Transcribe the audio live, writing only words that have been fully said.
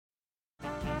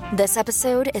This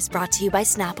episode is brought to you by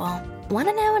Snapple. Want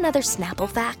to know another Snapple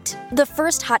fact? The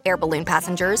first hot air balloon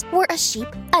passengers were a sheep,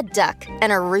 a duck,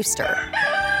 and a rooster.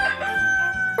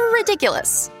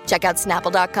 Ridiculous. Check out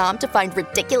Snapple.com to find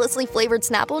ridiculously flavored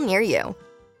Snapple near you.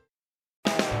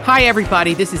 Hi,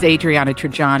 everybody. This is Adriana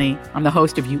Trajani. I'm the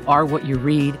host of You Are What You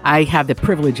Read. I have the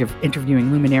privilege of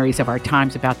interviewing luminaries of our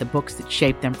times about the books that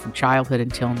shaped them from childhood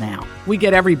until now. We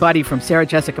get everybody from Sarah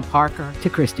Jessica Parker to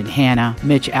Kristen Hanna,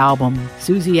 Mitch Albom,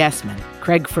 Susie Essman,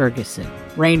 Craig Ferguson,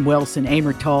 Rainn Wilson,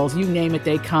 Amor Tolls, you name it,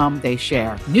 they come, they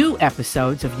share. New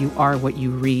episodes of You Are What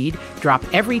You Read drop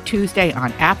every Tuesday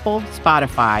on Apple,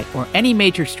 Spotify, or any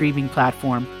major streaming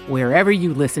platform wherever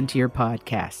you listen to your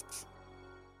podcasts.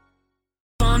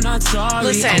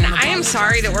 Listen, I am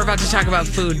sorry that we're about to talk about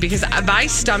food because my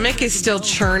stomach is still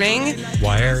churning.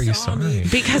 Why are you sorry?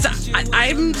 Because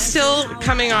I'm still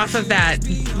coming off of that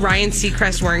Ryan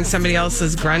Seacrest wearing somebody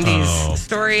else's Grundy's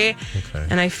story. Okay.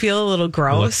 And I feel a little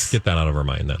gross. Well, let's get that out of our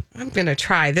mind then. I'm going to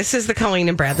try. This is the Colleen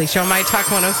and Bradley Show, My Talk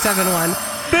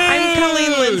 107.1. I'm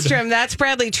Colleen Lindstrom. That's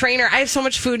Bradley Trainer. I have so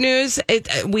much food news.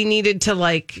 We needed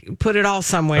to put it all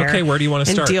somewhere. Okay, where do you want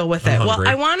to start? And deal with it. Well,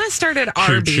 I want to start at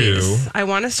Arby's. Choo-choo. I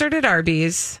want to start at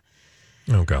Arby's.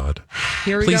 Oh, God.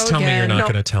 Here we Please go tell again. me you're not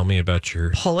going to tell me about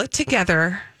your... Pull it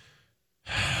together.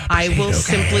 I will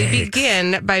simply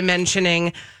begin by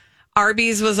mentioning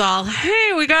Arby's was all,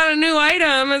 hey, we got a new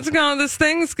item. It's going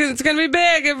to be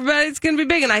big. Everybody's going to be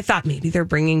big. And I thought maybe they're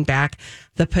bringing back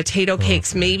the potato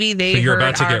cakes. Okay. Maybe they So you're heard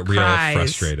about to get real cries.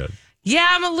 frustrated. Yeah,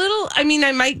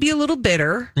 I might be a little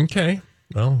bitter. Okay.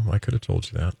 Well, I could have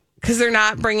told you that. Because they're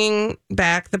not bringing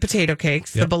back the potato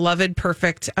cakes, the beloved,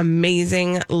 perfect,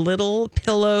 amazing little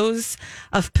pillows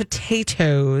of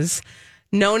potatoes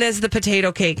known as the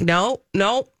potato cake. No.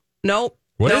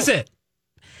 What is it?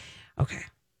 Okay.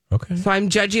 Okay. So I'm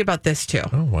judgy about this too.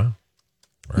 Oh, wow.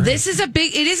 Right. It is a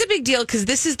big deal because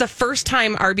this is the first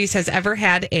time Arby's has ever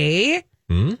had a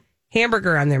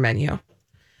hamburger on their menu.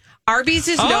 Arby's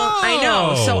is known. I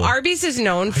know. So Arby's is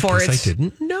known for its. I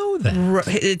didn't know that.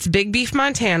 It's Big Beef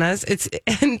Montana's.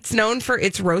 It's known for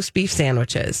its roast beef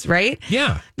sandwiches, right?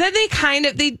 Yeah. Then they kind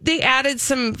of they added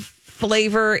some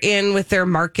flavor in with their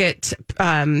market,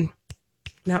 not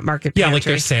market. Yeah, pantry. like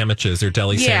their sandwiches, their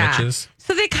deli sandwiches.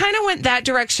 So they kind of went that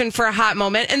direction for a hot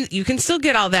moment, and you can still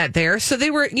get all that there. So they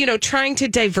were, trying to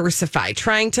diversify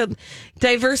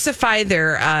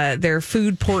their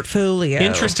food portfolio.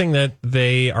 Interesting that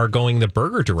they are going the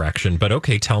burger direction, but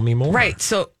okay, tell me more. Right.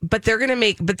 So, but their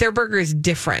burger is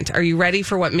different. Are you ready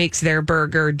for what makes their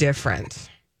burger different?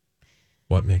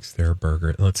 What makes their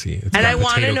burger? Let's see. It's and got I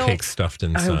want to potato know. Cake stuffed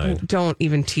inside. Don't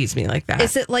even tease me like that.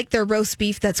 Is it like their roast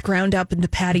beef that's ground up into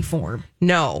patty form?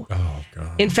 No. Oh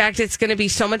God. In fact, it's going to be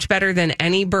so much better than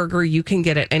any burger you can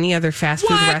get at any other fast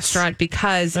food restaurant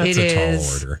because That's it is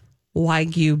tall order.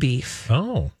 Wagyu beef.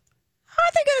 Oh. How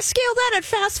are they going to scale that at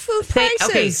fast food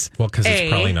prices? Well, because it's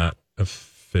probably not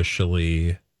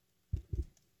officially.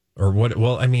 Or what?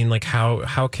 Well, I mean,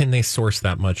 how can they source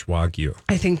that much Wagyu?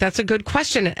 I think that's a good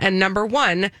question. And number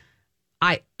one,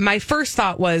 my first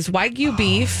thought was Wagyu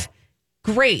beef,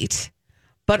 great,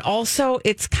 but also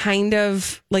it's kind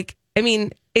of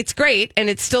it's great and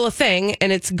it's still a thing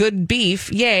and it's good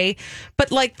beef, yay. But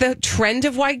the trend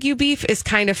of Wagyu beef is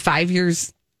kind of 5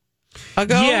 years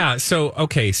ago. Yeah. So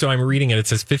I'm reading it. It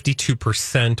says 52%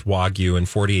 Wagyu and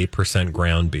 48%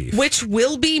 ground beef, which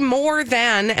will be more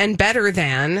than and better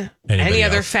than any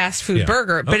other fast food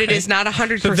burger, but it is not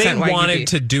 100% so they Wagyu wanted beef.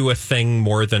 to do a thing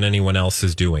more than anyone else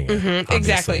is doing it. Mm-hmm,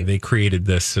 exactly. They created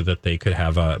this so that they could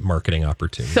have a marketing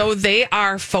opportunity. So they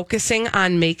are focusing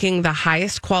on making the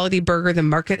highest quality burger the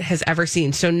market has ever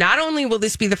seen. So not only will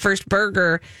this be the first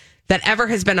burger that ever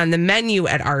has been on the menu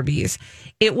at Arby's,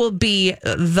 it will be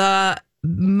the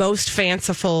most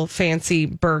fancy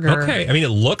burger. Okay. I mean, it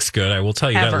looks good. I will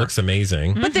tell you ever. that looks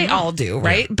amazing. But they all do,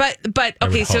 right? Yeah. But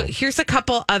okay, so here's a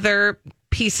couple other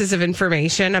pieces of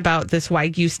information about this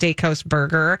Wagyu Steakhouse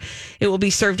burger. It will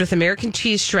be served with American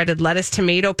cheese, shredded lettuce,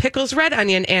 tomato, pickles, red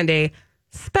onion, and a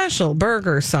special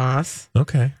burger sauce.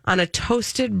 Okay. On a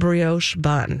toasted brioche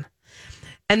bun.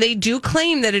 And they do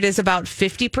claim that it is about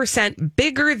 50%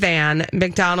 bigger than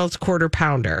McDonald's Quarter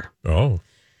Pounder. Oh.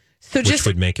 So which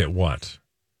would make it what?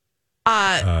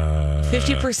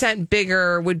 50%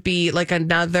 bigger would be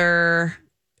another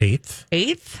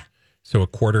eighth. So a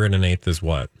quarter and an eighth is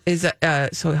what? Is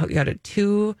so you got a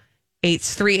 2/8,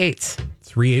 3/8.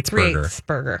 3/8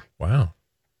 burger. Wow.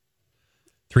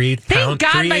 3/8 pound.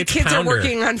 Thank God my kids pounder. are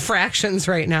working on fractions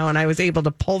right now, and I was able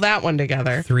to pull that one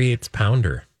together. 3/8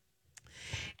 pounder.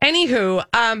 Anywho,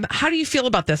 how do you feel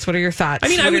about this? What are your thoughts? I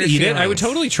mean, I What would are eat your it. I would feelings?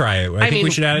 totally try it. I think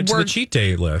we should add it to the cheat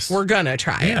day list. We're going to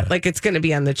try it. Like, it's going to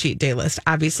be on the cheat day list.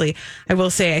 Obviously, I will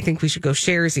say I think we should go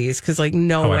Sharesies because, like,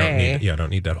 no way. I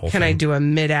don't need that whole Can thing. I do a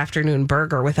mid-afternoon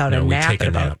burger without a nap take at a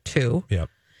about nap. 2? Yep.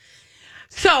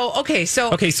 So,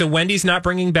 So Wendy's not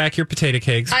bringing back your potato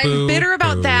cakes. I'm bitter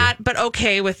about that, but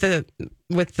okay with the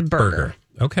burger.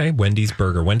 Okay, Wendy's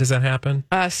burger. When does that happen?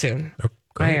 Soon. Oh,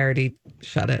 great. I already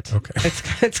shut it. Okay.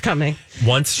 It's coming.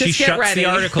 Once Just she get shuts ready. the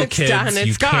article, It's kids, done. It's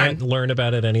you gone. can't learn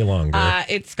about it any longer.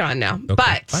 It's gone now. Okay,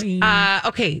 But, bye.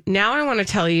 okay, now I want to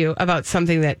tell you about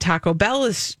something that Taco Bell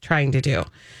is trying to do.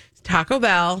 Taco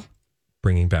Bell,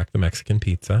 Bringing back the Mexican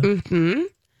pizza.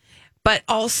 but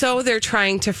also they're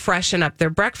trying to freshen up their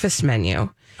breakfast menu.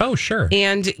 Oh, sure.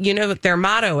 And you know what their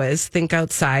motto is? Think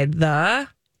outside the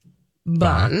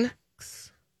bun.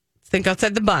 Think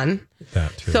outside the bun.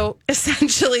 That too. So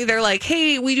essentially, they're like,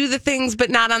 hey, we do the things, but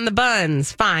not on the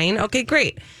buns. Fine. Okay,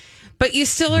 great. But you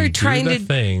still are We trying do to. the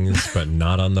things, but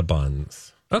not on the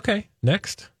buns. Okay,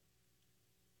 next.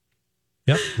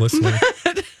 Yep, listening.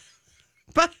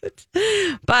 But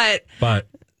But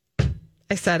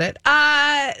I said it.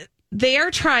 They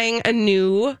are trying a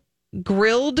new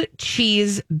grilled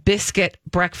cheese biscuit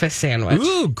breakfast sandwich.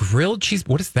 ooh, grilled cheese.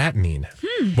 What does that mean?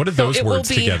 What do those it will words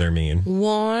be- together mean?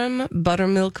 Warm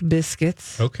buttermilk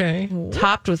biscuits Okay.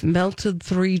 topped with melted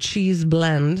 3-cheese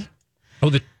blend. Oh,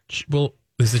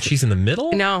 is the cheese in the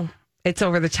middle? No, it's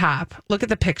over the top. Look at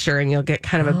the picture and you'll get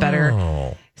kind of a better.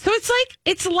 Oh. So it's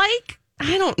like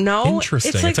I don't know. Interesting.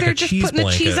 It's like It's like they're a just cheese putting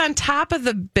the cheese blanket. on top of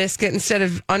the biscuit instead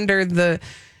of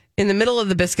in the middle of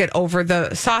the biscuit over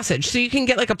the sausage. So you can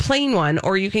get like a plain one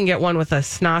or you can get one with a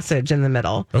sausage in the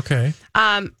middle. Okay. And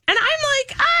I'm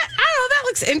like, I don't know, that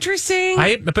looks interesting.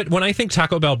 But when I think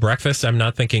Taco Bell breakfast, I'm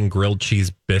not thinking grilled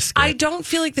cheese biscuit I don't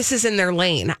feel like this is in their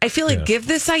lane. I feel like give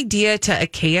this idea to a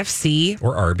KFC.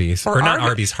 or Arby's or not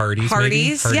Arby's, Hardee's. Maybe?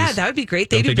 Hardee's. Yeah, that would be great.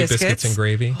 They Don't do do biscuits and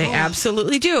gravy. They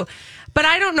absolutely do. But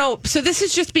I don't know. So this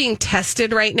is just being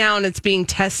tested right now, and it's being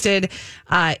tested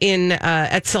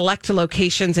at select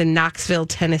locations in Knoxville,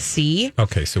 Tennessee.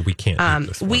 Okay, so we can't eat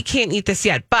this one. We can't eat this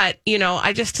yet, but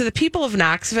I just to the people of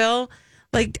Knoxville,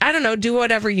 like I don't know, do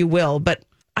whatever you will, but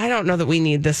I don't know that we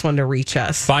need this one to reach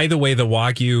us. By the way, the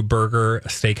Wagyu burger,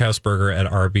 steakhouse burger at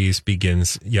Arby's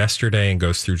begins yesterday and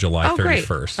goes through July 31st.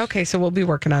 Great. Okay, so we'll be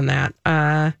working on that.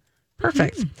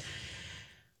 Perfect.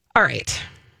 All right.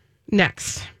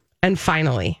 Next. And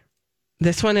finally,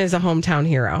 this one is a hometown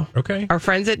hero. Okay. Our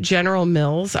friends at General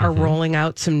Mills are rolling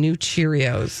out some new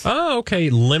Cheerios. Oh, okay.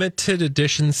 Limited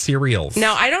edition cereals.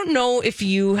 Now, I don't know if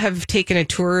you have taken a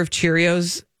tour of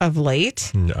Cheerios of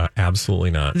late. No, absolutely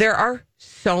not. There are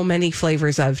so many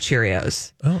flavors of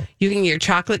Cheerios. Oh. You can get your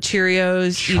chocolate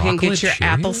Cheerios. You can get your Chocolate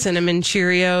apple Cheerios? cinnamon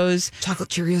Cheerios. Chocolate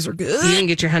Cheerios are good. You can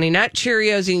get your honey nut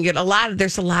Cheerios. You can get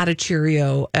there's a lot of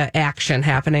Cheerio action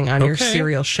happening on your Okay.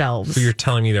 cereal shelves. So you're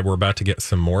telling me that we're about to get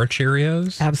some more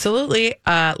Cheerios? Absolutely.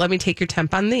 Let me take your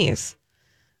temp on these.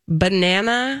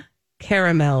 Banana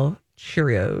caramel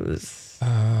Cheerios.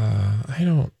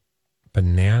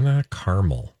 Banana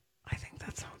caramel. I think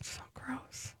that sounds so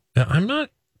gross. Now,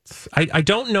 I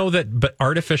don't know that but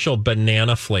artificial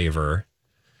banana flavor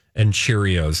and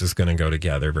Cheerios is going to go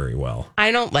together very well.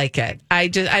 I don't like it. I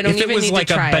don't If even it was need like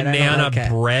to a try it. I don't banana like it.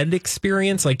 bread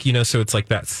experience, like, so it's like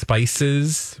that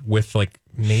spices with like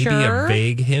maybe Sure. a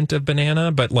vague hint of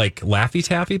banana, but like Laffy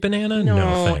Taffy banana?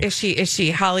 No, thanks. Is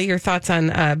she? Holly, your thoughts on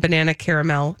banana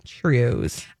caramel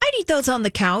Cheerios? I'd eat those on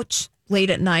the couch late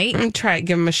at night. Try it.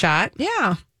 Give them a shot.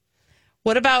 Yeah.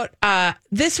 What about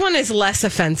this one is less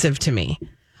offensive to me.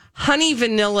 Honey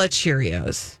vanilla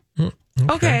Cheerios.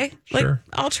 Okay. sure.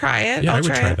 I'll try it. Yeah, I'll I would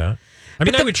try it. that. I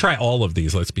mean, I would try all of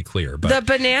these, let's be clear. But The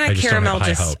banana I just don't caramel,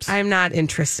 have high hopes. I'm not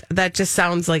interested. That just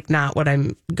sounds like not what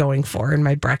I'm going for in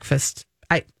my breakfast.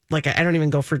 I don't even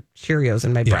go for Cheerios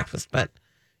in my breakfast, but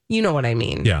you know what I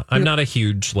mean. Yeah, I'm not a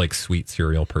huge like sweet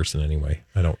cereal person anyway.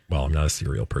 I'm not a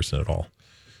cereal person at all.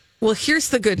 Well, here's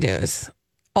the good news.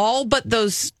 All but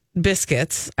those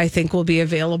biscuits, I think, will be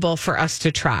available for us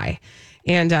to try.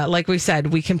 And like we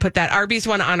said, we can put that Arby's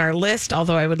one on our list,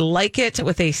 although I would like it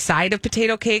with a side of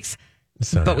potato cakes.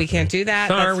 But we can't do that.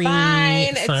 Sorry.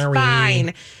 That's fine. It's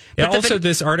fine. Yeah, But also,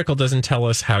 this article doesn't tell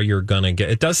us how you're going to get.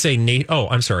 It does say,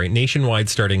 nationwide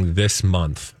starting this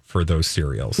month for those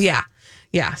cereals. Yeah.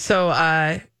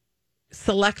 So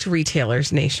select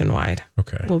retailers nationwide.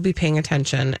 Okay. We'll be paying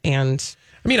attention. And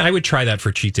I mean, I would try that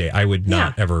for cheat day. I would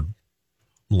not ever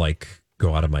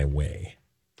go out of my way.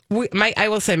 I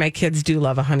will say my kids do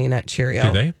love a Honey Nut Cheerio.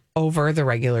 Do they? Over the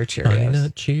regular Cheerios. Honey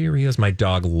Nut Cheerios. My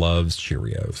dog loves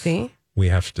Cheerios. See?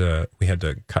 we had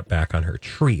to cut back on her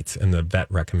treats, and the vet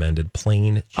recommended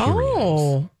plain Cheerios.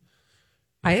 Oh,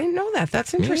 I didn't know that.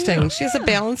 That's interesting. Yeah. She has a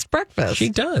balanced breakfast. She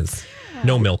does.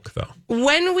 No milk, though.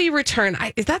 When we return,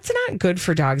 that's not good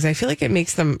for dogs. I feel like it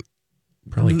makes them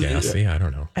Probably gassy. I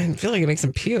don't know. I feel like it makes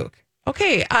them puke.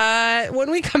 Okay, when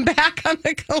we come back on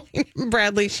the Colleen and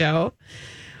Bradley show,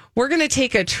 we're going to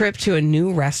take a trip to a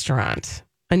new restaurant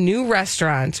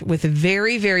with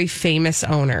very, very famous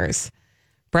owners.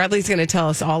 Bradley's going to tell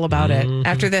us all about it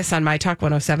after this on My Talk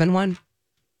 107.1.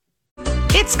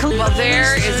 It's cool. Well,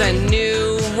 there is a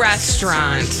new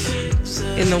restaurant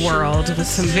in the world with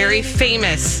some very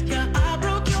famous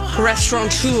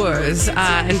restaurateurs.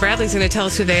 And Bradley's going to tell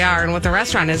us who they are and what the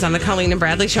restaurant is on the Colleen and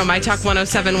Bradley show, My Talk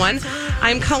 107.1.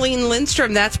 I'm Colleen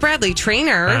Lindstrom. That's Bradley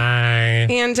Trainer. Hi.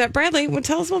 And Bradley,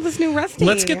 tell us about this new restaurant.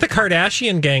 Let's get the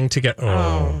Kardashian gang together.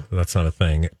 Oh, that's not a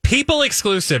thing. People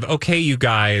exclusive. Okay, you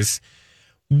guys.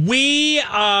 We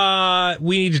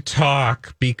need to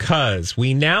talk because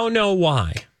we now know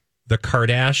why the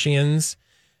Kardashians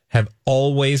have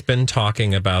always been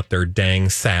talking about their dang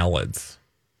salads.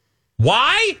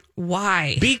 Why?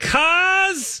 Why?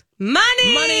 Because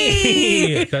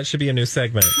money. That should be a new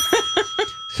segment.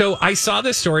 So I saw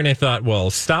this story and I thought,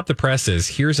 well, stop the presses.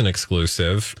 Here's an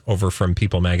exclusive over from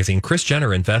People magazine. Kris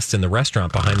Jenner invests in the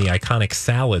restaurant behind the iconic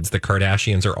salads the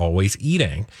Kardashians are always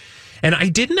eating. And I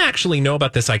didn't actually know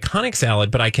about this iconic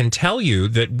salad, but I can tell you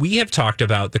that we have talked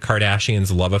about the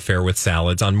Kardashians' love affair with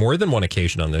salads on more than one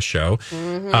occasion on this show.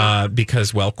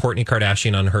 Because, well, Kourtney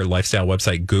Kardashian on her lifestyle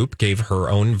website, Goop, gave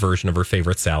her own version of her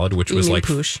favorite salad, which was like...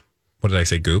 Poosh. What did I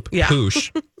say? Goop? Yeah.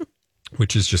 Poosh,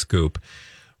 which is just Goop,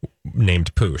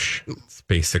 named Poosh. It's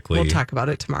basically... We'll talk about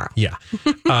it tomorrow. Yeah.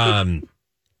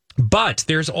 But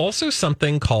there's also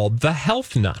something called the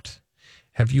Health Nut.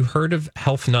 Have you heard of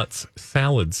Health Nuts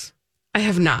salads? I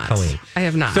have not. Colleen? I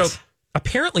have not. So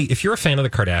apparently, if you're a fan of the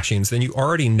Kardashians, then you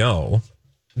already know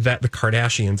that the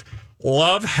Kardashians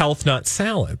love Health Nut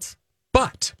salads.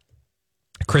 But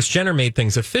Kris Jenner made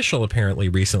things official apparently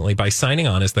recently by signing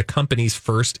on as the company's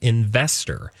first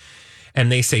investor. And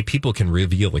they say people can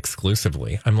reveal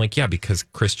exclusively. I'm like, yeah, because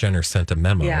Kris Jenner sent a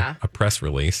memo, a press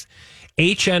release.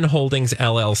 HN Holdings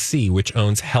LLC, which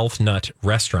owns Health Nut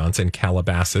restaurants in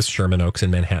Calabasas, Sherman Oaks,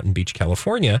 and Manhattan Beach,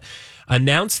 California,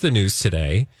 announced the news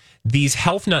today. These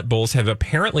Health Nut bowls have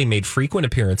apparently made frequent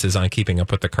appearances on Keeping Up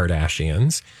with the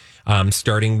Kardashians,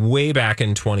 starting way back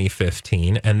in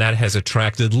 2015, and that has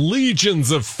attracted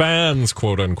legions of fans,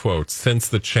 quote unquote, since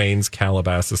the chain's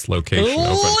Calabasas location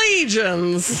opened.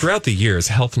 Legions! Throughout the years,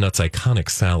 Health Nut's iconic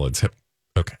salads have...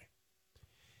 Okay.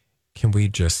 Can we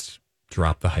just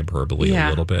drop the hyperbole a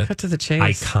little bit? Cut to the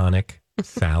chase. Iconic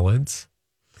salads?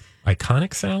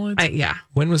 Iconic salads? Yeah.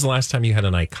 When was the last time you had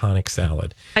an iconic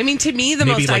salad? I mean, to me, the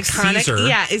Maybe most like iconic, Caesar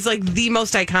is like the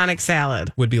most iconic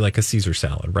salad. would be like a Caesar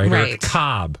salad, right? Right. Or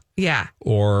Cobb. Yeah.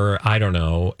 Or, I don't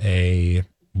know, a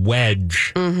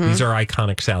wedge. These are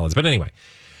iconic salads. But anyway,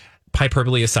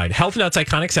 hyperbole aside, Health Nuts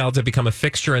iconic salads have become a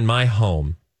fixture in my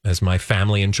home as my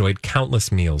family enjoyed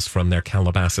countless meals from their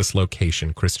Calabasas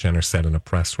location, Kris Jenner said in a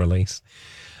press release.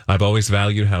 I've always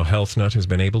valued how Health Nut has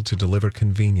been able to deliver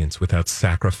convenience without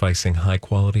sacrificing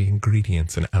high-quality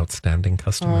ingredients and outstanding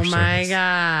customer service. Oh, my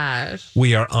gosh.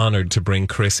 We are honored to bring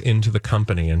Kris into the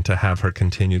company and to have her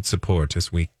continued support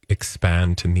as we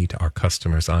expand to meet our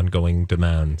customers' ongoing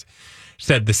demands,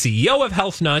 said the CEO of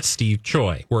Health Nut, Steve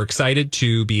Choi. We're excited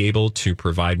to be able to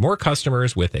provide more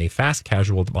customers with a fast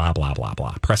casual blah, blah, blah,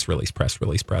 blah. Press release.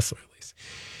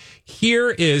 Here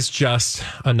is just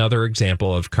another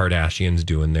example of Kardashians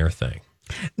doing their thing.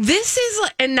 This is,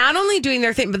 and not only doing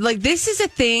their thing, but like this is a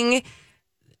thing.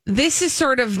 This is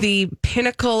sort of the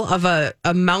pinnacle of a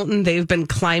mountain they've been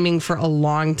climbing for a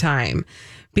long time,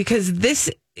 because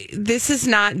this is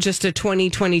not just a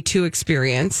 2022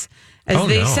 experience. As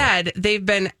they said, they've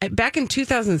been back in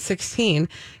 2016.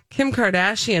 Kim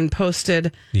Kardashian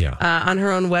posted on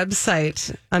her own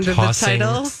website under Tossing the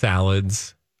title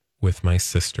salads with my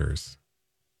sisters.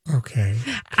 Okay.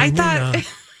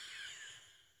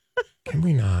 Can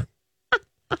we not?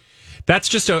 That's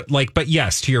just but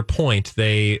yes, to your point,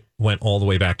 they went all the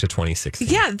way back to 2016.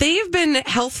 Yeah, they've been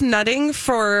health nutting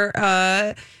for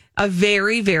a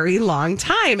very, very long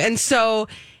time. And so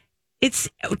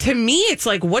to me, it's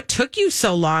like, what took you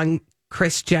so long,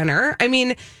 Kris Jenner? I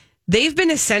mean, they've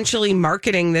been essentially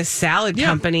marketing this salad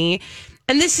company.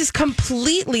 And this is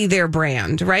completely their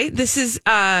brand, right? This is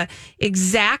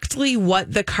exactly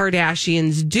what the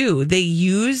Kardashians do. They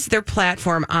use their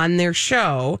platform on their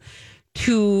show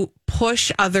to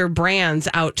push other brands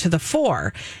out to the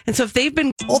fore. And so if they've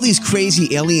been All these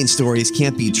crazy alien stories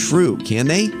can't be true, can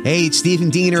they? Hey, it's Stephen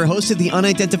Diener, host of the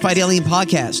Unidentified Alien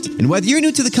Podcast. And whether you're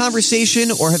new to the conversation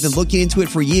or have been looking into it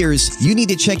for years, you need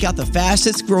to check out the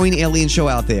fastest growing alien show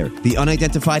out there, the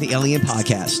Unidentified Alien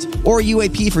Podcast, or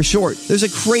UAP for short. There's a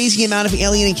crazy amount of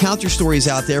alien encounter stories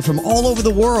out there from all over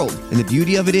the world. And the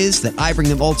beauty of it is that I bring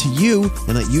them all to you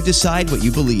and let you decide what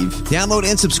you believe. Download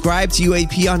and subscribe to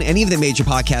UAP on any of the major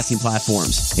podcasting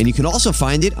platforms. And you can also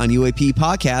find it on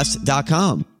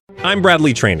UAPpodcast.com. I'm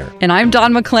Bradley Trainer. And I'm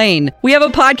Don McClain. We have a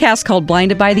podcast called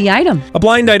Blinded by the Item. A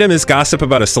blind item is gossip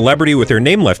about a celebrity with their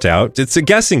name left out. It's a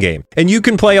guessing game, and you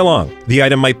can play along. The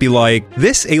item might be like,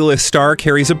 this A-list star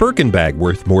carries a Birkin bag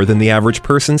worth more than the average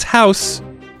person's house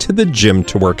to the gym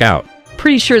to work out.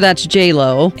 Pretty sure that's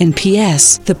J-Lo. And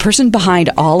P.S. the person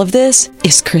behind all of this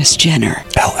is Kris Jenner,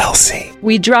 LLC.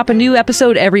 We drop a new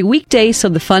episode every weekday so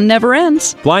the fun never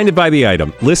ends. Blinded by the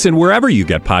Item. Listen wherever you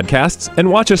get podcasts and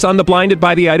watch us on the Blinded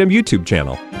by the Item YouTube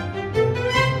channel.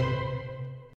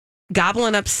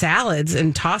 gobbling up salads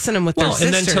and tossing them with their and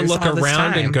sisters. then to look all this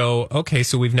around time. and go, okay,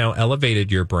 so we've now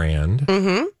elevated your brand.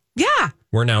 Mm-hmm. Yeah.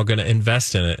 We're now going to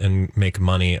invest in it and make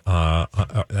money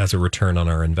as a return on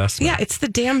our investment. Yeah, it's the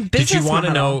damn business. Did you want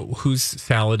to model. know whose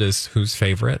salad is whose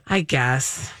favorite? I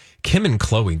guess. Kim and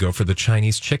Chloe go for the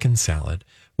Chinese chicken salad,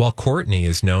 while Courtney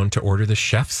is known to order the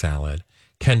chef salad.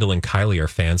 Kendall and Kylie are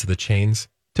fans of the chain's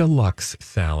deluxe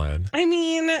salad. I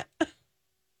mean,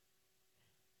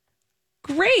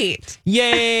 great.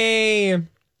 Yay!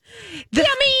 The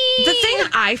thing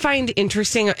I find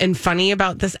interesting and funny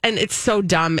about this, and it's so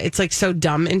dumb, it's like so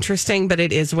dumb interesting, but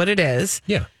it is what it is.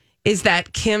 Yeah. Is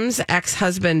that Kim's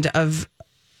ex-husband of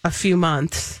a few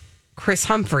months, Chris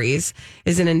Humphreys,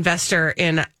 is an investor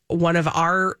in one of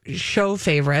our show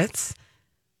favorites,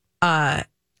 the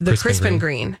Crispin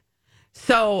Green.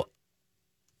 So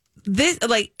this,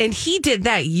 like, and he did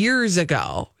that years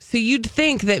ago. So you'd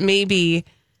think that maybe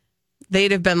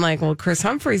they'd have been like, well, Chris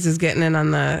Humphreys is getting in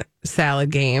on the salad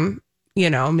game. You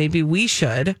know, maybe we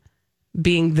should,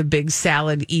 being the big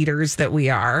salad eaters that we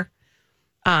are.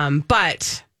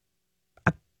 But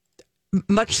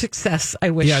much success, I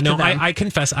wish. Yeah, no, to them. I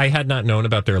confess I had not known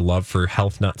about their love for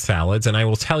health nut salads. And I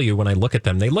will tell you, when I look at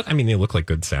them, they look like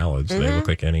good salads. Mm-hmm. They look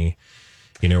like any,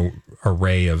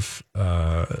 array of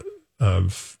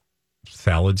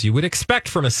salads you would expect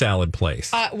from a salad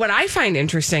place. What I find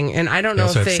interesting, and I don't They know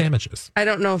also if have sandwiches. I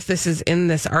don't know if this is in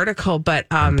this article, but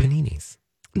Paninis.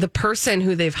 the person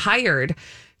who they've hired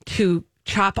to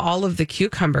chop all of the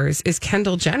cucumbers is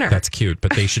Kendall Jenner. That's cute,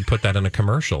 but they should put that in a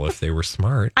commercial if they were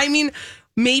smart. I mean,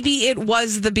 maybe it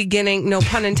was the beginning, no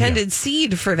pun intended,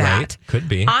 seed for that. Right? Could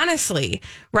be. Honestly,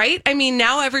 right? I mean,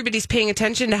 now everybody's paying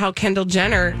attention to how Kendall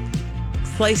Jenner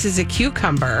slices a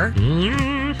cucumber.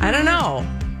 I don't know.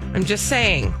 I'm just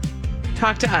saying.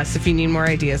 Talk to us if you need more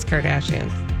ideas,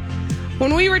 Kardashians.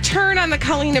 When we return on the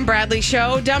Colleen and Bradley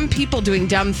Show, dumb people doing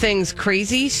dumb things,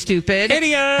 crazy, stupid.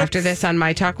 Idiots. After this on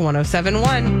My Talk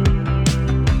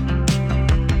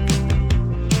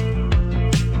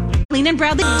 107.1. Colleen and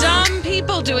Bradley. Dumb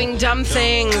people doing dumb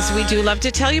things. We do love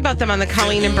to tell you about them on the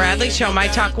Colleen and Bradley Show, My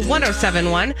Talk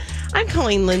 107.1. I'm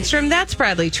Colleen Lindstrom. That's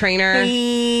Bradley Trainer.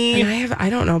 And I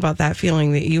don't know about that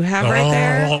feeling that you have right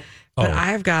there, but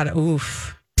I've got,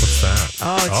 oof. What's that?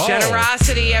 Oh, it's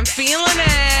generosity. I'm feeling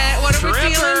it. What are we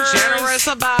feeling generous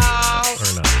about?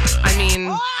 Or not? I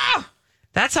mean,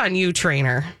 that's on you,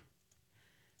 Trainer.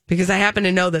 Because I happen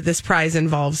to know that this prize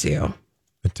involves you.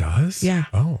 It does? Yeah.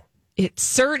 Oh. It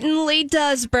certainly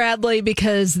does, Bradley,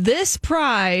 because this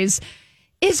prize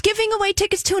is giving away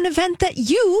tickets to an event that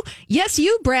you,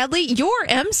 Bradley, you're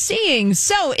emceeing.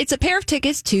 So it's a pair of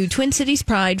tickets to Twin Cities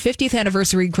Pride 50th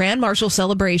Anniversary Grand Marshal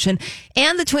Celebration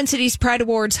and the Twin Cities Pride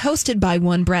Awards hosted by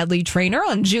one Bradley Trainer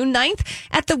on June 9th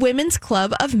at the Women's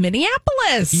Club of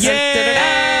Minneapolis.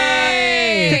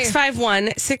 Yay!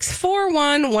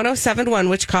 651-641-1071.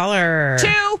 Which caller?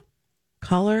 2.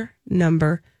 Caller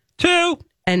number 2.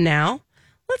 And now,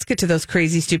 let's get to those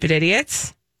crazy, stupid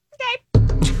idiots.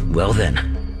 Well then,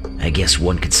 I guess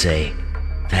one could say,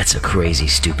 that's a crazy,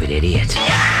 stupid idiot.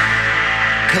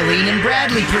 Colleen and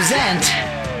Bradley present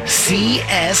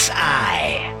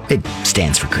CSI. It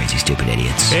stands for Crazy Stupid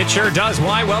Idiots. It sure does.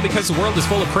 Why? Well, because the world is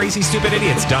full of crazy, stupid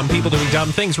idiots. Dumb people doing dumb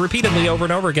things repeatedly over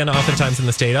and over again, oftentimes in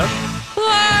the state of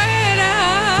Florida.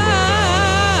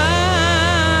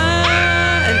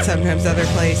 And sometimes other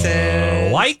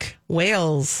places. like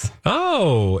Wales.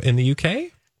 Oh, in the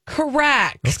UK?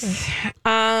 Correct.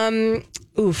 Okay.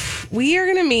 We are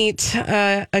going to meet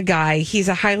a guy. He's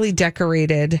a highly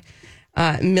decorated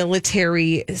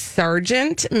military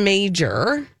sergeant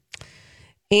major.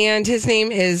 And his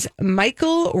name is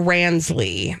Michael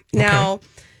Ransley. Now,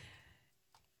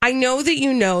 I know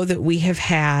that we have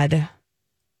had,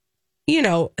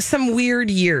 some weird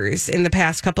years in the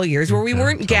past couple of years where we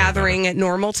weren't gathering at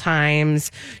normal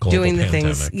times, Global doing the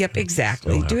pandemic. things. Yep,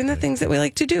 exactly. Doing the things that we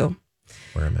like to do.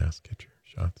 Wear a mask, get your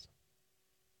shots.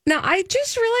 Now, I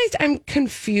just realized I'm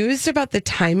confused about the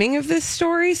timing of this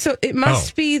story. So it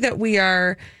must be that we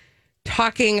are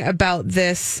talking about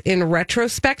this in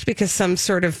retrospect because some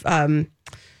sort of,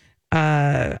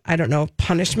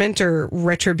 punishment or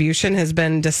retribution has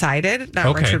been decided.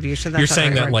 Not retribution. That's You're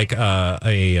saying that like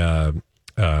a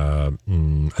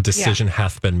decision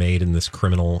hath been made in this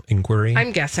criminal inquiry?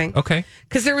 I'm guessing. Okay.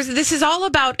 Because this is all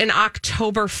about an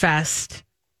Oktoberfest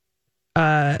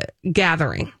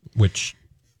gathering. Which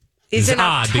is in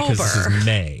odd October. because this is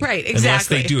May. Right, exactly. Unless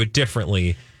they do it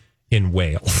differently in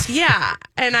Wales. Yeah.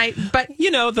 But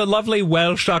the lovely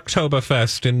Welsh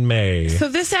Oktoberfest in May. So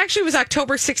this actually was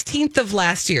October 16th of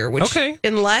last year, which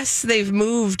unless they've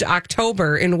moved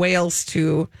October in Wales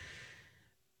to,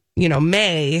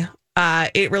 May,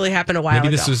 it really happened a while ago.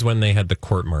 Maybe this was when they had the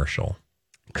court martial.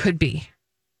 Could be.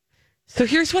 So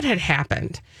here's what had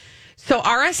happened. So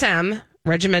RSM,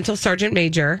 Regimental Sergeant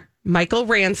Major, Michael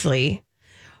Ransley,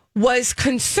 was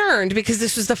concerned because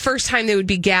this was the first time they would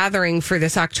be gathering for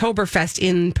this Oktoberfest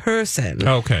in person.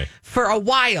 Okay. For a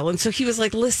while. And so he was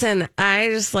like, listen,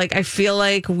 I feel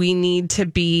like we need to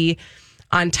be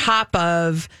on top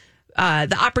of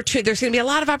the opportunity. There's going to be a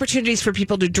lot of opportunities for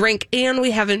people to drink, and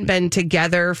we haven't been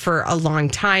together for a long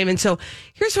time. And so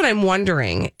here's what I'm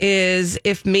wondering is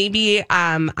if maybe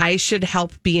I should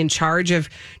help be in charge of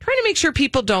trying to make sure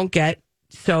people don't get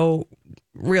so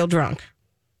real drunk.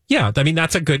 Yeah, I mean,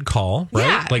 that's a good call,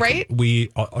 right? Yeah, right? We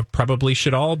probably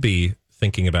should all be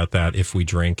thinking about that if we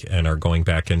drink and are going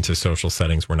back into social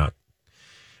settings we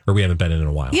haven't been in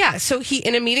a while. Yeah, so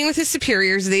in a meeting with his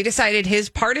superiors, they decided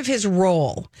part of his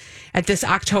role at this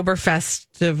October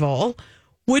festival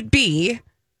would be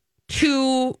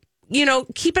to,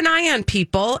 keep an eye on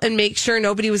people and make sure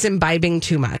nobody was imbibing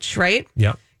too much, right?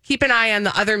 Yeah. Keep an eye on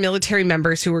the other military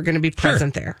members who were going to be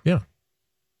present there. Yeah.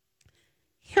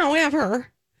 However,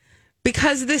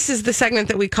 because this is the segment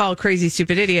that we call Crazy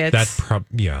Stupid Idiots. There's some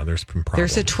problems.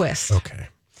 There's a twist. Okay.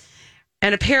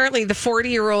 And apparently the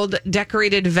 40-year-old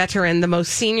decorated veteran, the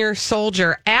most senior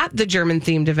soldier at the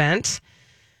German-themed event,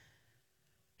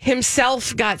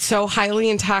 himself got so highly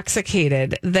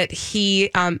intoxicated that he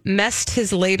messed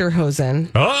his lederhosen.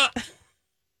 Oh!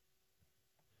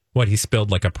 What, he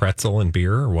spilled like a pretzel in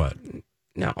beer or what?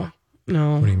 No.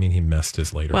 What do you mean he messed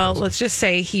his lederhosen? Well, let's just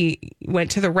say he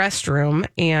went to the restroom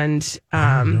and...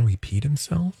 no, he peed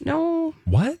himself? No.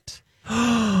 What?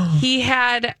 He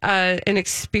had an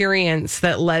experience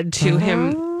that led to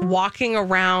him walking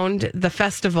around the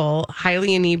festival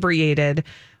highly inebriated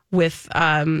with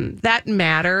that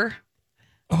matter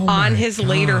on his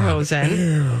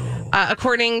lederhosen.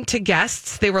 According to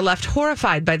guests, they were left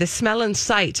horrified by the smell and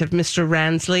sight of Mr.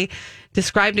 Ransley,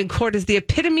 described in court as the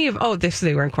epitome of...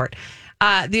 they were in court.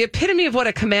 The epitome of what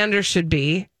a commander should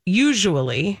be.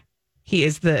 Usually, he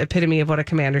is the epitome of what a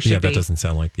commander should be. Yeah, that doesn't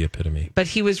sound like the epitome. But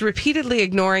he was repeatedly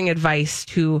ignoring advice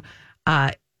to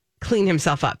clean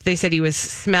himself up. They said he was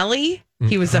smelly,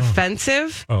 he was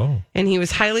offensive, and he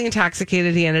was highly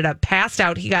intoxicated. He ended up passed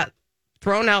out. He got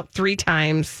thrown out 3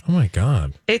 times. Oh, my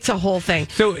God. It's a whole thing.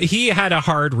 So he had a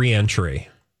hard reentry,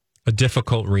 a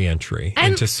difficult reentry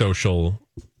into social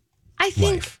I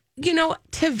think, life.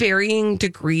 To varying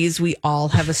degrees, we all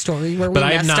have a story where we but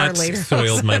I have messed our not lederhosen.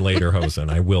 soiled my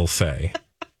lederhosen, I will say.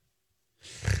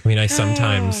 I mean, I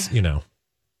sometimes,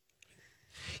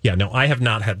 Yeah, no, I have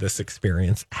not had this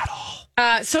experience at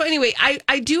all. So anyway,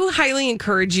 I do highly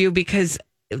encourage you because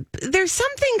there's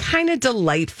something kind of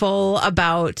delightful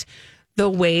about the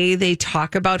way they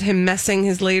talk about him messing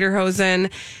his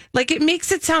lederhosen. Like, it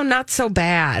makes it sound not so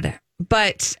bad,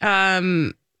 but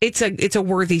it's a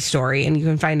worthy story, and you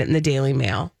can find it in the Daily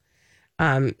Mail.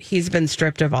 He's been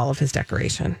stripped of all of his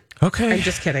decoration. Okay. I'm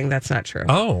just kidding. That's not true.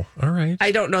 Oh, all right.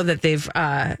 I don't know that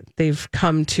they've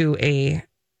come to a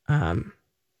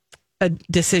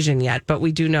decision yet, but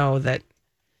we do know that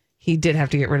he did have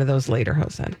to get rid of those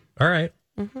lederhosen. All right.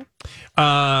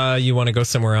 You want to go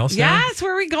somewhere else now? Yes,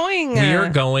 where are we going? We are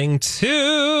going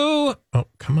to... Oh,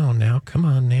 come on now. Come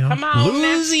on,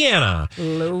 Louisiana.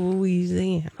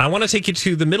 Louisiana. I want to take you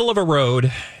to the middle of a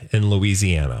road in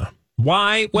Louisiana.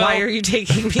 Why? Well, why are you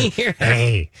taking me here?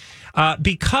 Hey.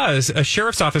 Because a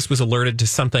sheriff's office was alerted to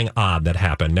something odd that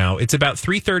happened. Now, it's about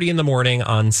 3:30 in the morning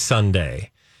on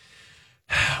Sunday.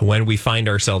 when we find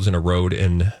ourselves in a road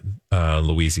in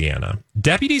Louisiana.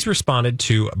 Deputies responded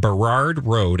to Burrard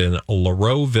Road in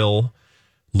Laurelville,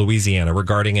 Louisiana,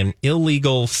 regarding an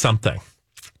illegal something.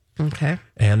 Okay.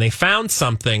 And they found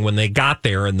something when they got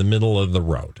there in the middle of the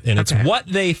road. And it's what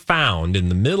they found in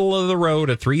the middle of the road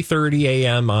at 3:30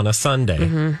 a.m. on a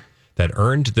Sunday that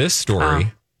earned this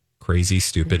story crazy,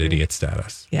 stupid idiot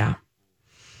status. Yeah.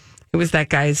 It was that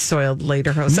guy's soiled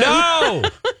lederhosen. No!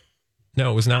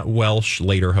 No, it was not Welsh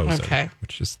lederhosen. Okay.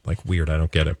 Which is like weird. I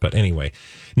don't get it. But anyway,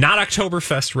 not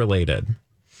Oktoberfest related.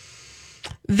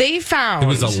 They found... It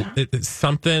was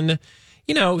something,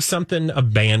 something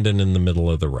abandoned in the middle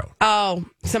of the road. Oh,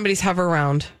 somebody's hover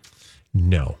round.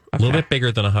 No. A little bit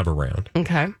bigger than a hover round.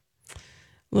 Okay. A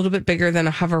little bit bigger than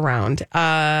a hover round.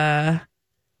 A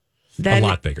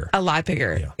lot bigger. A lot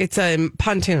bigger. Yeah. It's a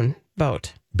pontoon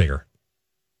boat. Bigger.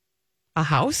 A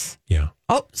house? Yeah.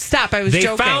 Oh, stop. I was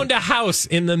joking. They found a house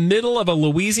in the middle of a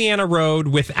Louisiana road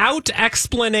without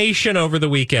explanation over the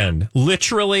weekend.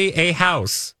 Literally a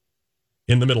house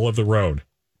in the middle of the road.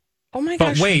 Oh my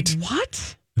gosh. But wait.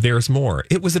 What? There's more.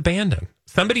 It was abandoned.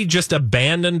 Somebody just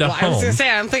abandoned a home. I was going to say,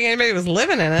 I don't think anybody was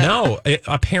living in it. No.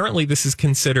 Apparently, this is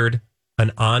considered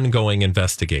an ongoing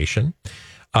investigation.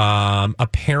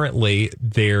 Apparently,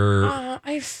 I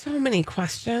have so many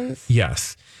questions.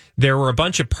 Yes. There were a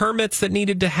bunch of permits that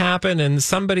needed to happen, and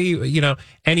somebody,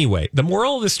 anyway, the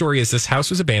moral of the story is this house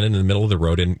was abandoned in the middle of the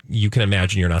road, and you can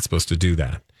imagine you're not supposed to do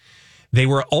that. They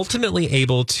were ultimately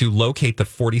able to locate the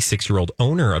 46-year-old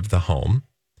owner of the home,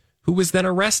 who was then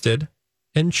arrested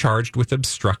and charged with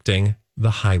obstructing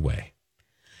the highway.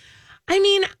 I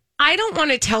mean, I don't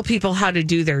want to tell people how to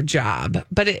do their job,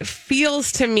 but it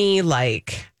feels to me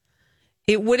like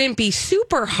it wouldn't be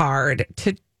super hard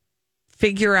to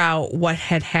figure out what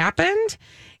had happened.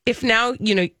 If now,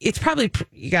 it's probably,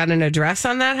 you got an address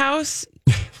on that house.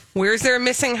 Where's there a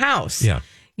missing house? Yeah.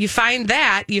 You find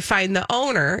that, you find the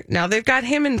owner. Now they've got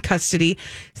him in custody.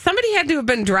 Somebody had to have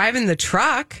been driving the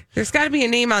truck. There's got to be a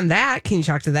name on that. Can you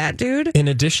talk to that dude? In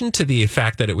addition to the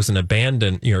fact that it was an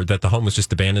abandoned, that the home was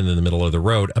just abandoned in the middle of the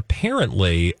road,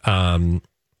 apparently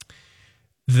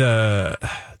the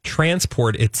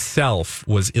transport itself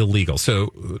was illegal.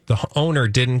 So the owner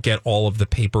didn't get all of the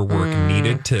paperwork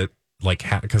needed to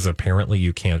because apparently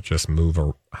you can't just move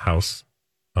a house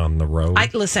on the road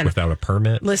without a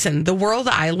permit. Listen, the world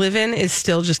I live in is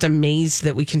still just amazed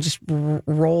that we can just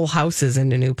roll houses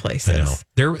into new places.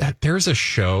 I know. There's a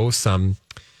show, some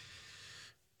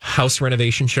house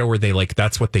renovation show where they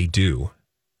that's what they do.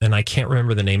 And I can't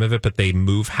remember the name of it, but they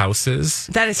move houses.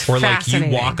 That is or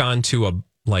fascinating. You walk onto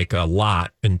a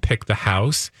lot and pick the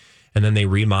house, and then they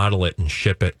remodel it and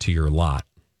ship it to your lot.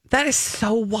 That is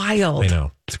so wild. I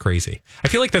know. It's crazy. I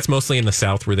feel like that's mostly in the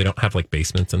South where they don't have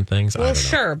basements and things. Well, I don't know.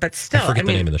 sure, but still. I forget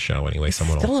the name of the show anyway.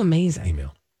 Someone still will amazing.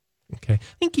 Email. Okay.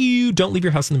 Thank you. Don't leave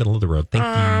your house in the middle of the road. Thank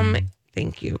you.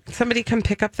 Thank you. Somebody come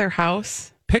pick up their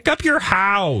house. Pick up your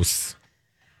house.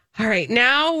 All right.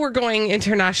 Now we're going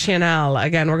international.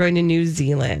 Again, we're going to New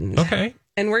Zealand. Okay.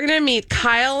 And we're going to meet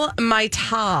Kyle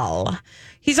Maital.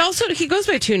 He goes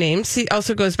by two names. He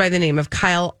also goes by the name of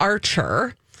Kyle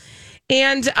Archer.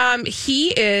 And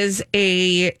he is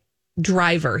a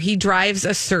driver. He drives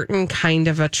a certain kind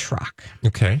of a truck.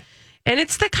 Okay. And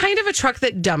it's the kind of a truck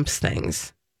that dumps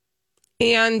things.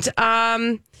 And,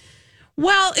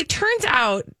 it turns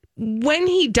out when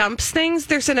he dumps things,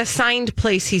 there's an assigned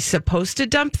place he's supposed to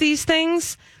dump these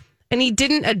things. And he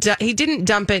didn't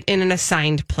dump it in an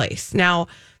assigned place. Now,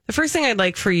 the first thing I'd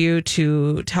like for you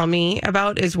to tell me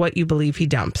about is what you believe he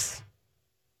dumps.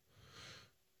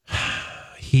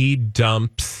 He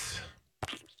dumps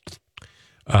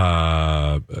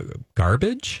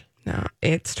garbage? No,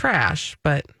 it's trash,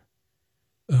 but...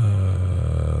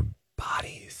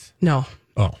 bodies. No.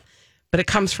 Oh. But it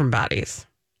comes from bodies.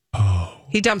 Oh.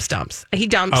 He dumps. He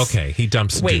dumps... Okay, he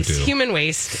dumps waste, doo-doo. human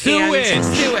waste. Sewage. And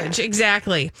sewage,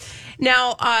 exactly.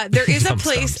 Now, there is a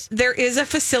place, there is a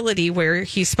facility where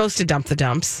he's supposed to dump the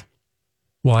dumps.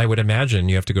 Well, I would imagine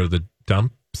you have to go to the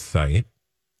dump site.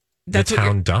 That's the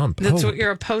town dump. That's what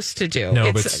you're supposed to do.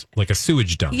 No, but it's like a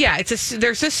sewage dump. Yeah,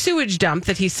 there's a sewage dump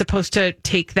that he's supposed to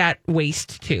take that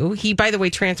waste to. He, by the way,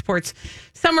 transports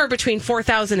somewhere between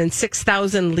 4,000 and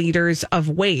 6,000 liters of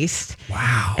waste.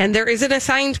 Wow. And there is an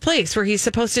assigned place where he's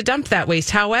supposed to dump that waste.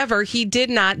 However, he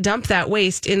did not dump that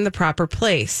waste in the proper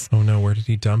place. Oh, no. Where did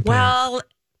he dump it? Well,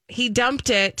 he dumped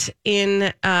it in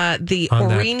the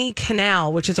Aurigny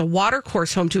Canal, which is a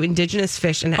watercourse home to indigenous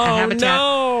fish and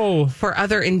habitat for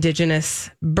other indigenous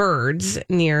birds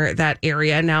near that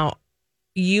area. Now,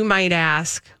 you might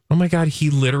ask... Oh, my God. He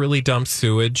literally dumped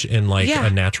sewage in a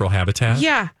natural habitat?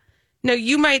 Yeah. Now,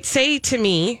 you might say to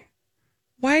me,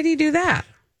 why did he do that?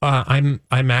 I'm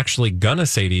actually gonna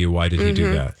say to you, why did he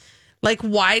do that? Like,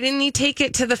 why didn't he take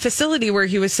it to the facility where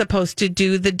he was supposed to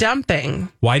do the dumping?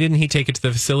 Why didn't he take it to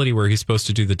the facility where he's supposed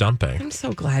to do the dumping? I'm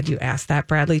so glad you asked that,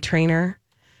 Bradley Trainer.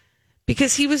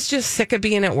 Because he was just sick of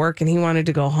being at work and he wanted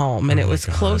to go home. And it was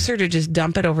closer to just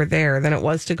dump it over there than it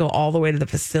was to go all the way to the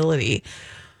facility.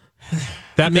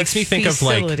 That makes me think of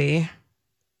like...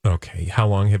 Okay, how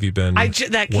long have you been It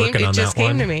just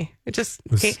came to me. It just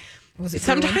came.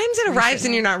 Sometimes it arrives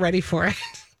and you're not ready for it.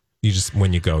 You just,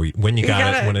 when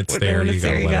it's there, you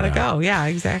gotta go. Yeah,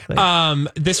 exactly.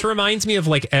 This reminds me of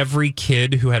like every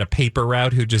kid who had a paper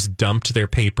route who just dumped their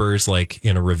papers like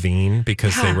in a ravine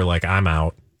because they were like, I'm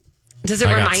out. Does it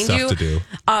remind you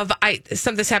of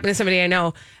this happened to somebody I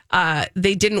know?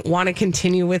 They didn't want to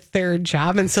continue with their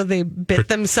job, and so they bit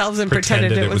themselves and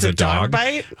pretended it was a dog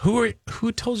bite.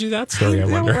 Who told you that story? I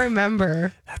don't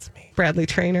remember. That's me, Bradley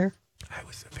Trainer. I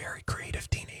was a very creative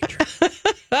teenager.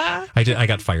 I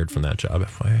got fired from that job.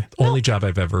 Only job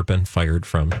I've ever been fired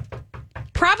from.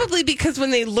 Probably because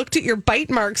when they looked at your bite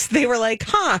marks, they were like,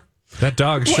 "Huh, that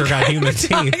dog sure got human teeth."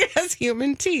 Dog has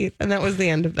human teeth, and that was the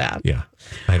end of that. Yeah,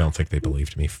 I don't think they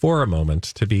believed me for a moment.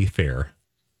 To be fair.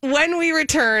 When we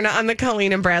return on the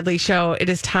Colleen and Bradley show, it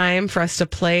is time for us to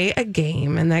play a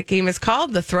game, and that game is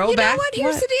called the Throwback. You know what?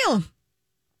 Here's the deal.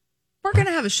 We're going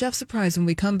to have a chef surprise when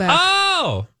we come back.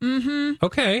 Oh! Mm-hmm.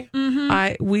 Okay.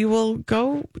 Mm-hmm. We will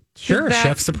go to that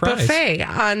chef surprise buffet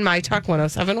on My Talk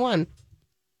 1071.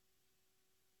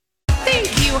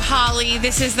 Thank you, Holly.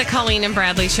 This is the Colleen and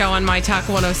Bradley show on My Talk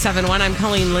 1071. I'm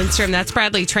Colleen Lindstrom. That's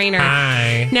Bradley Trainer.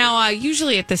 Hi. Now,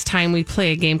 usually at this time, we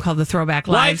play a game called the Throwback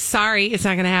Live. What? Sorry, it's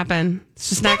not going to happen. It's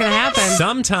just not going to happen.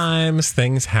 Sometimes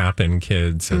things happen,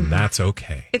 kids, and that's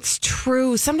okay. It's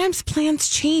true. Sometimes plans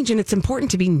change, and it's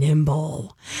important to be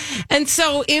nimble. And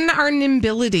so, in our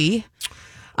nimbility,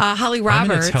 Holly Roberts. I'm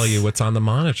going to tell you what's on the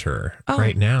monitor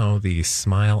right now. The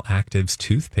Smile Actives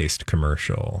toothpaste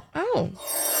commercial. Oh.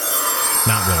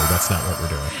 Not really. That's not what we're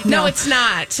doing. No, it's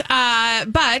not.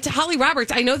 But Holly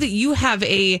Roberts, I know that you have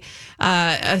a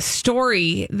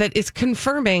story that is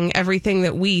confirming everything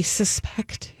that we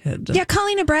suspected. Yeah,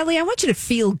 Colleen and Bradley, I want you to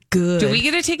feel good. Do we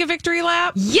get to take a victory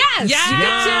lap? Yes. Yes.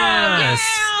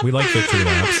 Yes. We like victory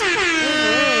laps.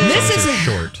 This is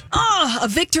short. A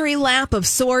victory lap of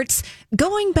sorts.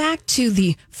 Going back to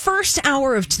the first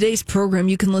hour of today's program,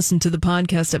 you can listen to the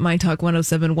podcast at My Talk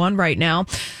 1071 right now.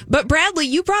 But Bradley,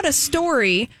 you brought a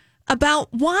story about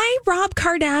why Rob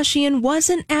Kardashian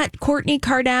wasn't at Kourtney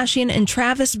Kardashian and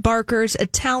Travis Barker's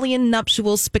Italian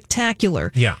nuptial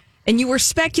spectacular. Yeah. And you were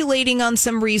speculating on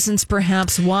some reasons,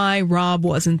 perhaps, why Rob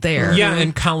wasn't there. Yeah,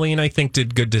 and Colleen, I think,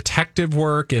 did good detective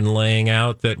work in laying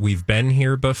out that we've been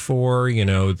here before. You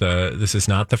know, this is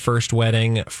not the first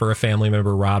wedding for a family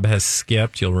member Rob has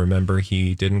skipped. You'll remember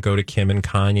he didn't go to Kim and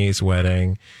Kanye's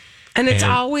wedding. And it's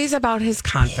always about his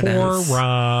confidence. Poor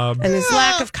Rob. And his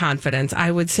lack of confidence.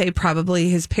 I would say probably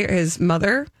his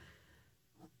mother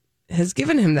has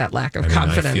given him that lack of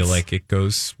confidence. I feel like it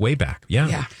goes way back.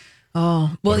 Yeah.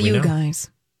 Oh, well, you guys,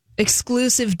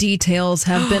 exclusive details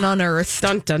have been unearthed.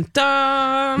 Dun, dun,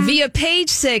 dun. Via Page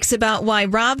 6 about why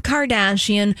Rob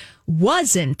Kardashian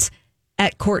wasn't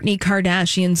at Kourtney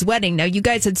Kardashian's wedding. Now, you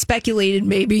guys had speculated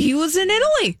maybe he was in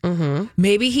Italy. Mm-hmm.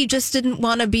 Maybe he just didn't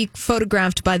want to be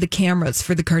photographed by the cameras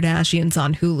for the Kardashians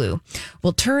on Hulu.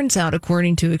 Well, turns out,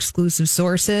 according to exclusive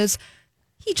sources,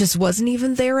 he just wasn't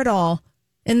even there at all.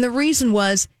 And the reason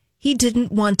was he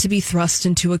didn't want to be thrust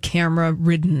into a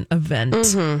camera-ridden event.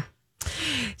 Mm-hmm.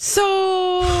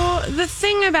 So the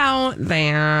thing about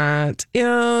that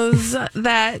is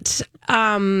that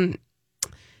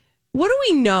what do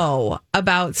we know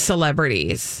about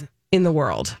celebrities in the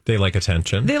world? They like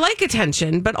attention. They like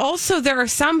attention, but also there are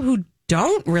some who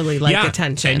don't really like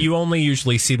attention. And you only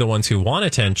usually see the ones who want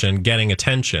attention getting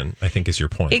attention, I think is your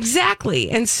point. Exactly.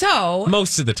 And so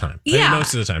most of the time. Yeah.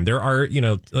 Most of the time. There are,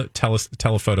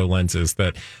 telephoto lenses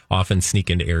that often sneak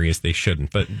into areas they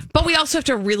shouldn't. But we also have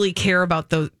to really care about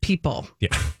those people. Yeah.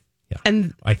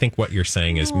 And I think what you're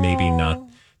saying is maybe not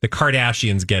the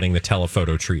Kardashians getting the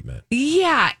telephoto treatment.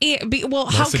 Yeah. Well,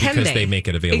 how can because they make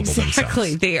it available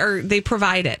exactly. themselves. They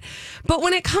provide it. But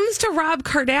when it comes to Rob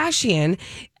Kardashian,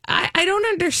 I don't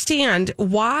understand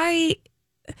why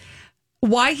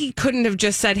he couldn't have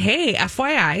just said, hey,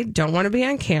 FYI, don't want to be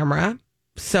on camera.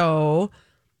 So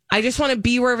I just want to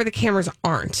be wherever the cameras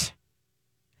aren't.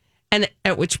 And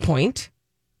at which point,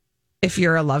 if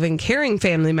you're a loving, caring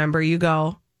family member, you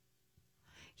go,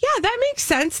 Yeah, that makes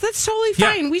sense. That's totally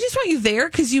fine. We just want you there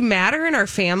because you matter in our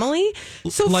family.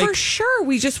 So for sure,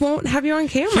 we just won't have you on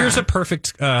camera. Here's a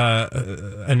perfect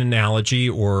an analogy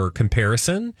or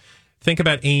comparison. Think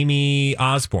about Amy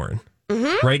Osborne,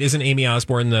 right? Isn't Amy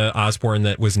Osborne the Osborne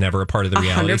that was never a part of the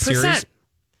reality 100%. series?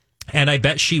 And I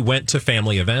bet she went to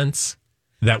family events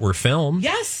that were filmed.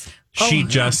 Yes. She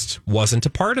just wasn't a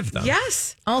part of them.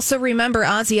 Yes. Also, remember,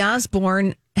 Ozzy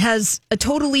Osbourne has a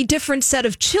totally different set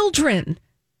of children.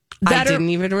 I didn't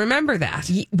even remember that.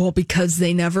 Well, because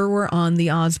they never were on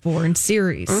the Osbourne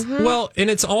series. Well, and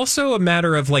it's also a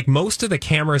matter of like most of the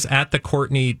cameras at the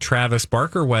Kourtney Travis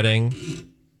Barker wedding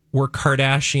were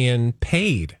Kardashian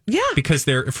paid. Yeah. Because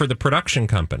they're for the production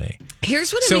company.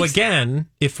 Here's what it So makes... again,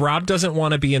 if Rob doesn't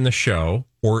want to be in the show,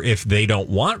 or if they don't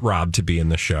want Rob to be in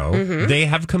the show, they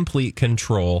have complete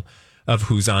control of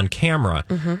who's on camera.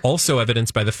 Also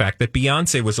evidenced by the fact that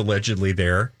Beyonce was allegedly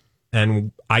there.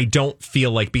 And I don't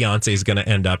feel like Beyonce is going to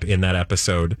end up in that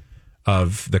episode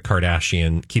of the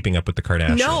Kardashian, Keeping Up with the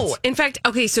Kardashians. No. In fact,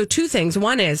 okay, so two things.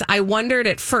 One is I wondered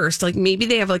at first, like maybe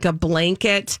they have like a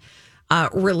blanket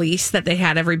release that they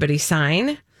had everybody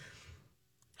sign.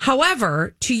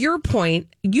 However, to your point,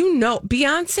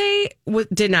 Beyonce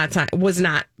did not sign, was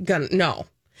not going to, no.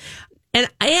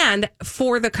 And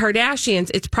for the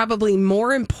Kardashians, it's probably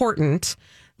more important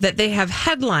that they have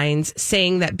headlines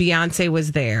saying that Beyonce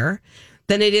was there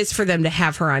than it is for them to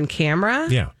have her on camera.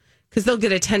 Yeah. Because they'll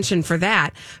get attention for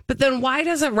that. But then why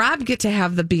doesn't Rob get to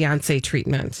have the Beyonce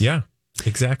treatment? Yeah,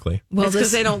 exactly. Well, it's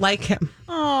because they don't like him.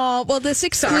 Oh, well, this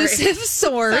exclusive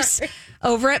source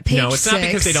over at Page 6. No, it's not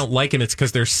because they don't like him. It's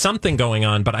because there's something going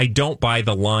on, but I don't buy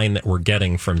the line that we're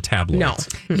getting from tabloids.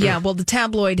 No. Yeah, well, the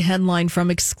tabloid headline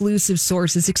from exclusive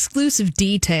sources, exclusive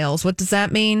details. What does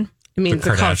that mean? It means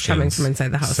the calls coming Kardashians from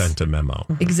inside the house. Sent a memo.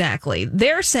 Exactly.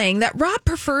 They're saying that Rob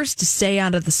prefers to stay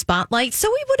out of the spotlight, so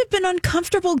he would have been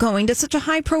uncomfortable going to such a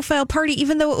high-profile party,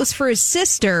 even though it was for his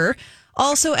sister.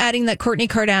 Also adding that Kourtney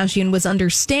Kardashian was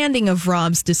understanding of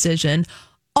Rob's decision.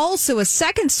 Also, a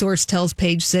second source tells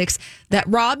Page 6 that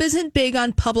Rob isn't big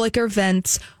on public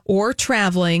events or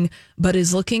traveling, but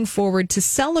is looking forward to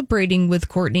celebrating with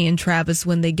Kourtney and Travis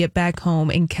when they get back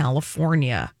home in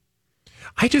California.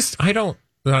 I don't...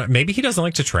 maybe he doesn't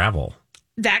like to travel.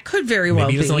 That could very well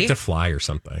be. Maybe he doesn't like to fly or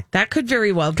something. That could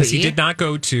very well be. Because he did not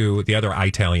go to the other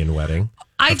Italian wedding.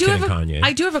 I do have Kanye.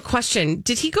 I do have a question.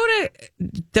 Did he go to,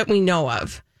 that we know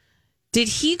of, did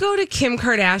he go to Kim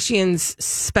Kardashian's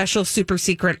special super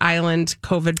secret island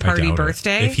COVID party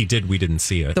birthday? If he did, we didn't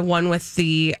see it. The one with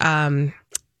the hologram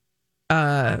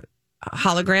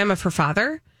of her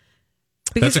father?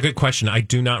 Because That's a good question. I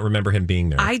do not remember him being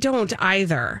there. I don't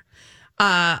either.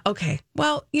 Okay.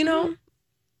 Well,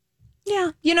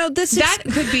 Yeah, that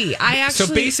could be.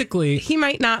 So basically, he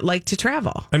might not like to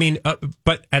travel. I mean,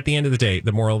 but at the end of the day,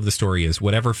 the moral of the story is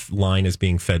whatever line is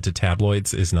being fed to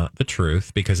tabloids is not the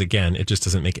truth. Because again, it just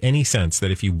doesn't make any sense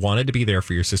that if you wanted to be there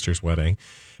for your sister's wedding,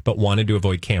 but wanted to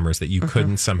avoid cameras, that you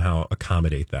couldn't somehow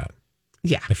accommodate that.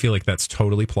 Yeah. I feel like that's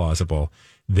totally plausible.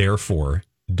 Therefore,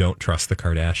 don't trust the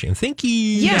Kardashians. Thank you.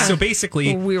 Yeah. So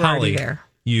basically, we were Holly, already there.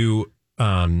 You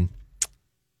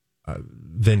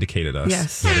vindicated us.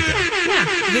 Yes. Yet again.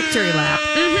 Yeah. Victory lap.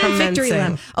 From victory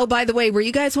Mensing. lap. Oh, by the way, were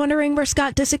you guys wondering where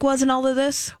Scott Disick was in all of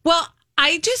this? Well,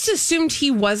 I just assumed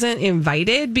he wasn't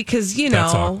invited because,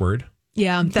 That's awkward.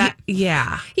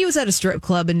 Yeah. He was at a strip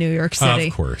club in New York City.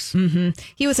 Of course.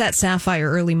 He was at Sapphire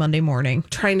early Monday morning.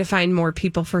 Trying to find more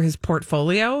people for his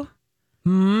portfolio.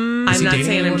 I'm I'm he not dating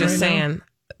saying, I'm anyone just right saying.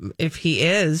 If he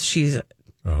is, she's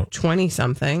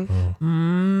 20-something.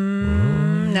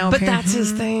 No, But that's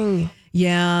his thing.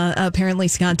 Yeah, apparently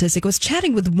Scott Disick was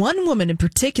chatting with one woman in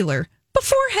particular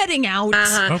before heading out.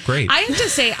 Oh, great. I have to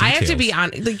say, I have to be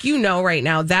honest, like, right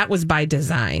now, that was by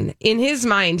design. In his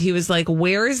mind, he was like,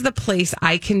 where is the place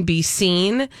I can be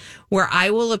seen where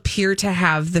I will appear to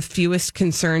have the fewest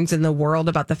concerns in the world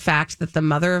about the fact that the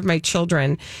mother of my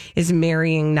children is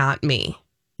marrying not me.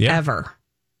 Yeah. Ever.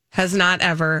 Has not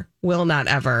ever, will not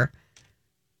ever.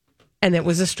 And it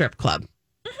was a strip club.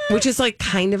 Which is like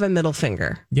kind of a middle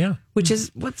finger. Yeah. Which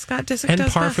is what Scott Disick And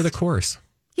does par best. for the course.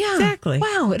 Yeah. Exactly.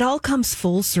 Wow, it all comes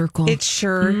full circle. It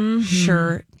sure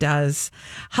does.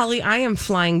 Holly, I am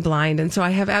flying blind, and so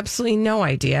I have absolutely no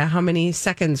idea how many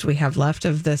seconds we have left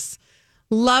of this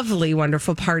lovely,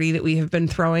 wonderful party that we have been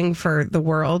throwing for the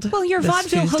world. Well, your this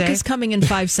vaudeville hook Tuesday. is coming in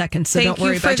 5 seconds, so Thank don't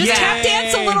worry you for about it. Just that. tap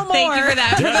dance a little more. Thank you for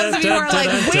that. For those of you who are like,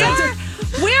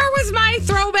 Where was my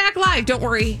throwback live? Don't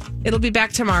worry. It'll be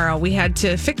back tomorrow. We had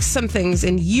to fix some things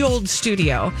in ye old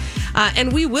studio.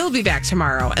 And we will be back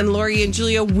tomorrow. And Lori and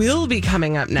Julia will be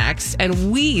coming up next.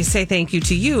 And we say thank you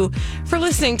to you for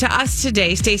listening to us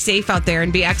today. Stay safe out there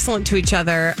and be excellent to each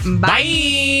other.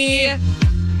 Bye.